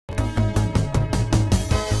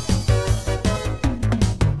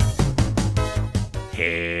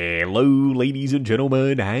Hello ladies and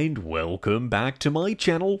gentlemen, and welcome back to my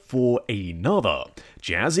channel for another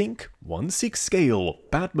JazzInc 1/6 scale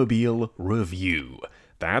Batmobile review.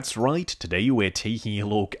 That's right, today we're taking a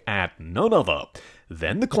look at none other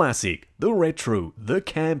than the classic, the retro, the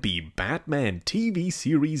campy Batman TV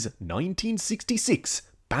series 1966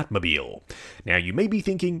 Batmobile. Now you may be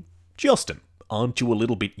thinking, Justin, aren't you a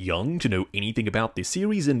little bit young to know anything about this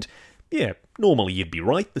series? And yeah, normally you'd be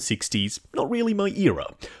right, the 60s, not really my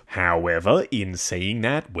era. However, in saying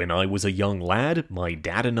that, when I was a young lad, my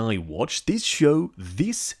dad and I watched this show.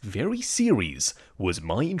 This very series was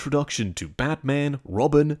my introduction to Batman,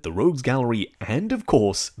 Robin, the Rogues Gallery, and of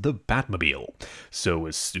course, the Batmobile. So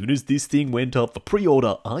as soon as this thing went up for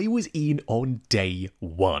pre-order, I was in on day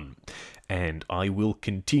one. And I will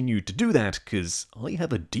continue to do that because I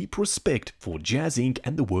have a deep respect for JazzInc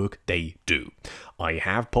and the work they do. I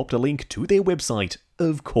have popped a link to their website,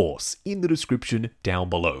 of course, in the description down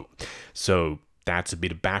below. So that's a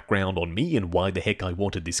bit of background on me and why the heck I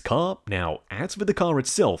wanted this car. Now, as for the car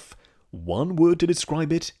itself, one word to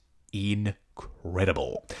describe it: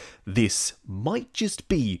 incredible. This might just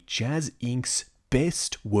be JazzInc's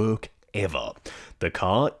best work ever. The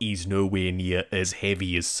car is nowhere near as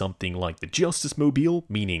heavy as something like the Justice-Mobile,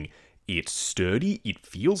 meaning it's sturdy, it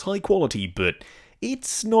feels high quality, but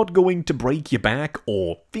it's not going to break your back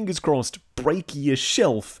or, fingers crossed, break your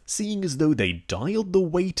shelf, seeing as though they dialed the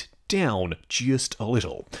weight down just a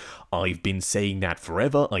little. I've been saying that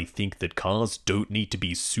forever. I think that cars don't need to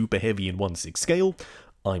be super heavy in 1/6 scale.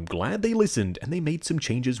 I'm glad they listened and they made some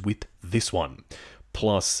changes with this one.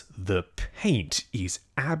 Plus, the paint is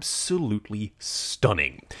absolutely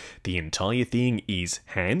stunning. The entire thing is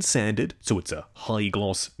hand sanded, so it's a high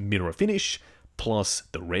gloss mirror finish. Plus,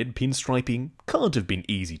 the red pinstriping can't have been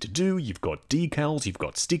easy to do. You've got decals, you've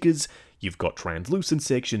got stickers, you've got translucent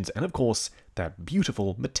sections, and of course, that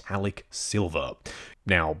beautiful metallic silver.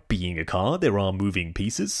 Now, being a car, there are moving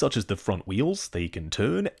pieces such as the front wheels. They can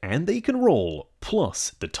turn and they can roll.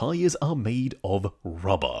 Plus, the tires are made of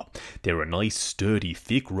rubber. They're a nice, sturdy,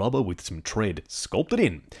 thick rubber with some tread sculpted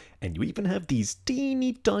in. And you even have these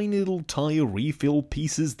teeny tiny little tire refill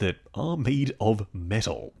pieces that are made of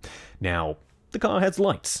metal. Now, the car has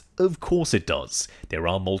lights. Of course it does. There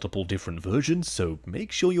are multiple different versions, so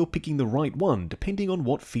make sure you're picking the right one depending on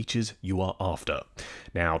what features you are after.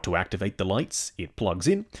 Now, to activate the lights, it plugs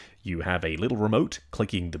in. You have a little remote.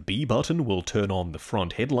 Clicking the B button will turn on the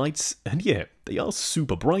front headlights, and yeah, they are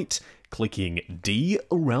super bright. Clicking D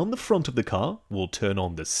around the front of the car will turn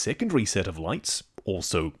on the secondary set of lights,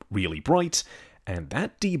 also really bright. And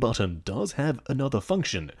that D button does have another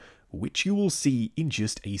function, which you will see in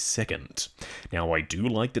just a second. Now, I do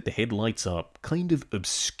like that the headlights are kind of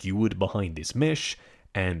obscured behind this mesh,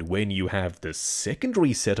 and when you have the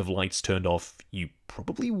secondary set of lights turned off, you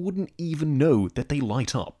probably wouldn't even know that they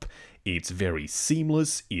light up. It's very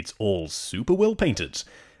seamless, it's all super well painted.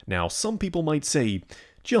 Now, some people might say,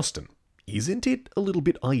 Justin, isn't it a little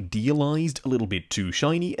bit idealized, a little bit too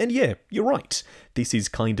shiny? And yeah, you're right. This is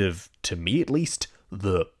kind of, to me at least,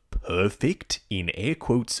 the perfect, in air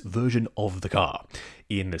quotes, version of the car.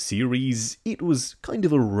 In the series, it was kind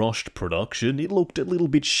of a rushed production. It looked a little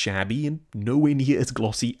bit shabby and nowhere near as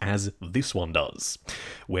glossy as this one does.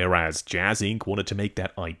 Whereas JazzInc wanted to make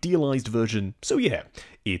that idealized version, so yeah,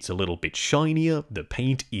 it's a little bit shinier, the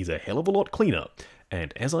paint is a hell of a lot cleaner,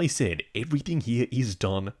 and as I said, everything here is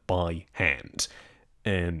done by hand.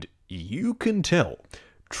 And you can tell,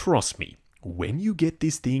 trust me, when you get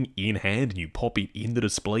this thing in hand and you pop it in the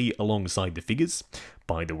display alongside the figures,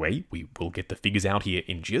 by the way, we will get the figures out here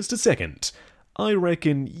in just a second, I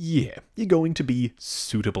reckon, yeah, you're going to be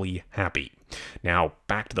suitably happy. Now,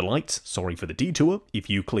 back to the lights, sorry for the detour. If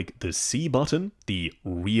you click the C button, the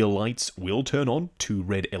rear lights will turn on, 2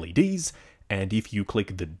 red LEDs, and if you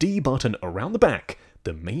click the D button around the back,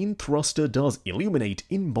 the main thruster does illuminate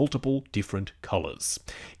in multiple different colors.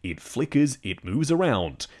 It flickers, it moves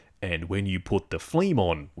around, and when you put the flame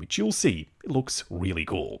on, which you'll see, it looks really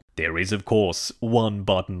cool. There is, of course, one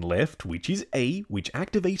button left, which is A, which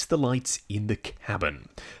activates the lights in the cabin.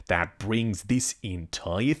 That brings this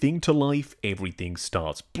entire thing to life. Everything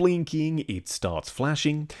starts blinking, it starts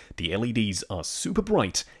flashing, the LEDs are super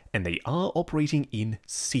bright, and they are operating in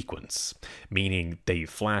sequence, meaning they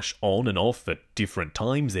flash on and off at different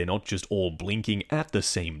times. They're not just all blinking at the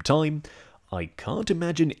same time. I can't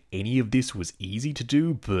imagine any of this was easy to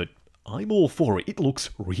do, but I'm all for it. It looks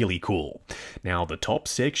really cool. Now, the top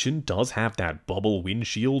section does have that bubble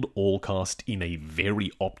windshield, all cast in a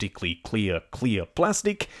very optically clear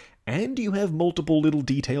plastic, and you have multiple little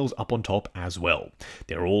details up on top as well.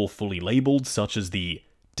 They're all fully labeled, such as the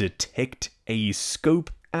Detect a Scope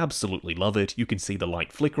Absolutely love it. You can see the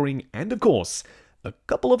light flickering, and of course, a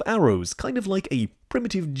couple of arrows, kind of like a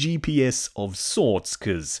primitive GPS of sorts,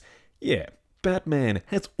 because, yeah, Batman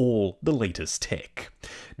has all the latest tech.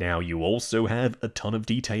 Now, you also have a ton of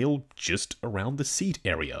detail just around the seat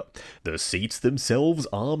area. The seats themselves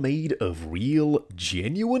are made of real,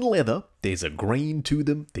 genuine leather. There's a grain to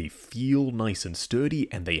them, they feel nice and sturdy,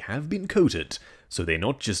 and they have been coated. So they're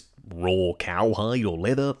not just raw cowhide or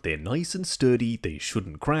leather, they're nice and sturdy, they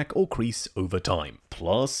shouldn't crack or crease over time.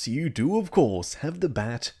 Plus, you do of course have the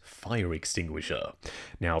Bat fire extinguisher.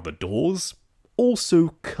 Now, the doors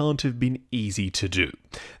also can't have been easy to do.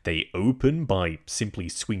 They open by simply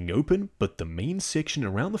swinging open, but the main section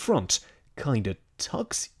around the front kinda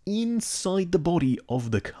tucks inside the body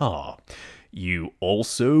of the car. You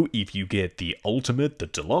also, if you get the ultimate, the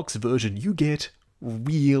deluxe version, you get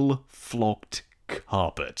real flocked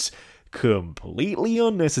carpet. Completely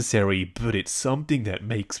unnecessary, but it's something that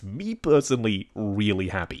makes me personally really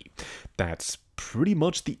happy. That's pretty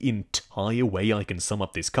much the entire way I can sum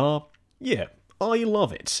up this car. Yeah, I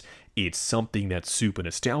love it. It's something that's super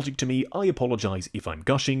nostalgic to me. I apologize if I'm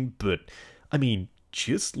gushing, but I mean,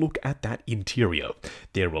 just look at that interior.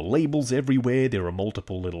 There are labels everywhere, there are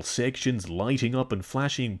multiple little sections lighting up and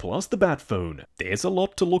flashing, plus the bat phone. There's a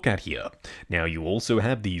lot to look at here. Now, you also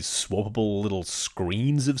have these swappable little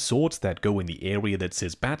screens of sorts that go in the area that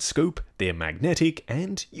says Batscope. They're magnetic,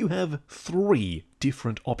 and you have 3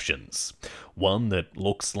 different options. One that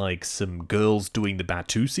looks like some girls doing the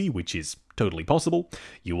Batusi, which is totally possible.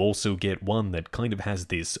 You also get one that kind of has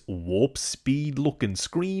this warp speed look and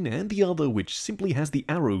screen, and the other which simply has the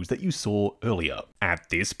arrows that you saw earlier. At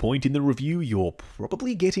this point in the review, you're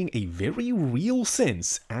probably getting a very real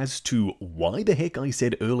sense as to why the heck I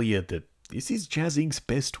said earlier that this is JazzInc's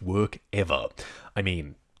best work ever. I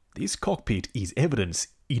mean, this cockpit is evidence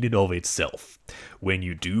in and of itself. When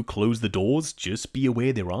you do close the doors, just be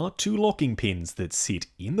aware there are 2 locking pins that sit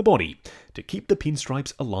in the body to keep the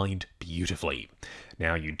pinstripes aligned beautifully.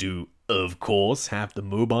 Now, you do, of course, have the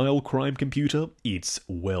mobile crime computer. It's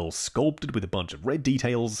well sculpted with a bunch of red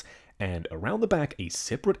details, and around the back a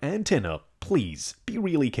separate antenna. Please be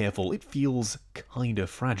really careful, it feels kinda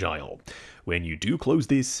fragile. When you do close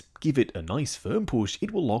this, give it a nice firm push, it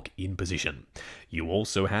will lock in position. You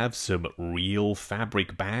also have some real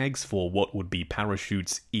fabric bags for what would be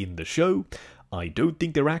parachutes in the show. I don't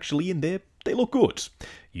think they're actually in there. They look good.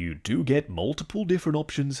 You do get multiple different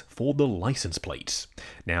options for the license plate.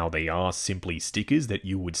 Now, they are simply stickers that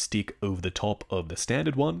you would stick over the top of the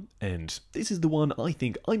standard one, and this is the one I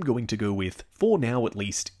think I'm going to go with, for now at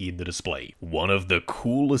least, in the display. One of the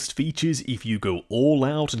coolest features if you go all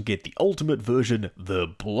out and get the ultimate version, the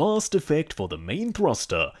blast effect for the main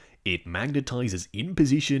thruster. It magnetizes in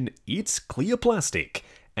position, it's clear plastic,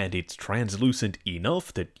 and it's translucent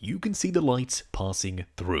enough that you can see the lights passing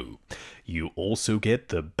through. You also get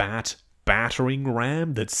the battering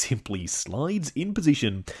ram that simply slides in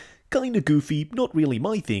position. Kinda goofy, not really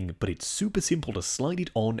my thing, but it's super simple to slide it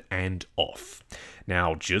on and off.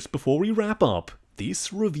 Now, just before we wrap up,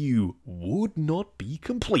 this review would not be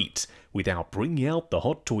complete without bringing out the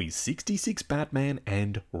Hot Toys 66 Batman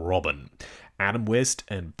and Robin. Adam West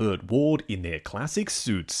and Burt Ward in their classic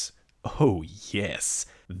suits. Oh yes,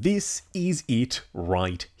 this is it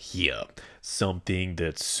right here. Something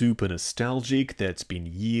that's super nostalgic, that's been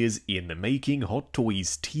years in the making. Hot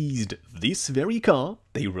Toys teased this very car.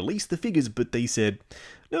 They released the figures, but they said,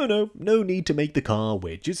 no need to make the car,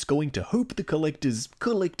 we're just going to hope the collectors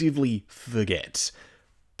collectively forget.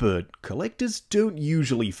 But collectors don't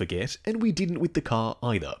usually forget, and we didn't with the car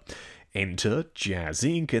either. Enter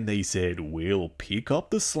JazzInc, and they said, we'll pick up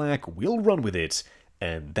the slack, we'll run with it.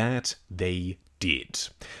 And that they did.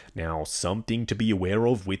 Now, something to be aware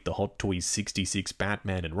of with the Hot Toys 66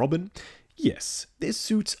 Batman and Robin. Yes, their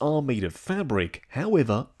suits are made of fabric,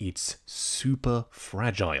 however, it's super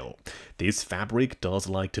fragile. This fabric does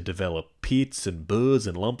like to develop pits and burrs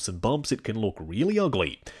and lumps and bumps. It can look really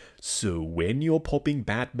ugly. So when you're popping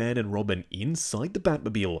Batman and Robin inside the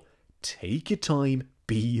Batmobile, take your time,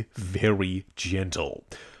 be very gentle.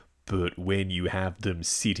 But when you have them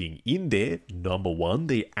sitting in there, number 1,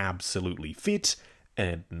 they absolutely fit,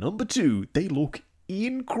 and number 2, they look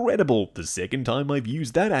incredible. The second time I've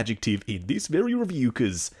used that adjective in this very review,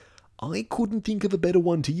 because I couldn't think of a better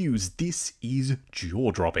one to use. This is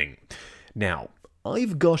jaw-dropping. Now,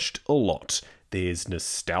 I've gushed a lot. There's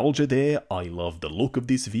nostalgia there. I love the look of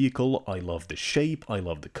this vehicle, I love the shape, I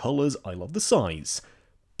love the colors, I love the size.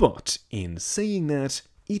 But in saying that,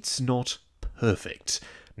 it's not perfect.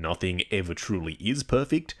 Nothing ever truly is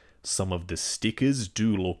perfect, Some of the stickers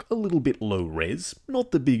do look a little bit low res,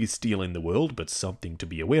 not the biggest deal in the world, but something to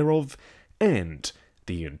be aware of, and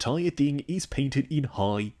the entire thing is painted in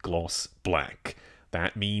high gloss black.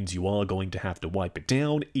 That means you are going to have to wipe it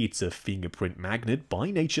down. It's a fingerprint magnet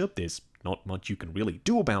by nature. There's not much you can really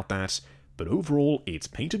do about that, but overall it's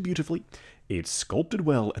painted beautifully, it's sculpted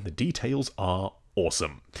well, and the details are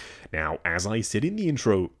awesome. Now, as I said in the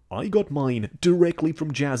intro, I got mine directly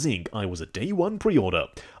from JazzInc. I was a day one pre-order.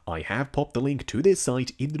 I have popped the link to their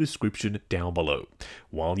site in the description down below.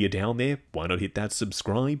 While you're down there, why not hit that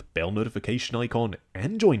subscribe, bell notification icon,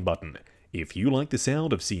 and join button if you like the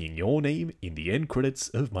sound of seeing your name in the end credits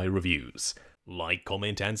of my reviews. Like,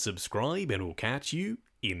 comment, and subscribe, and we'll catch you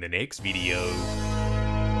in the next video.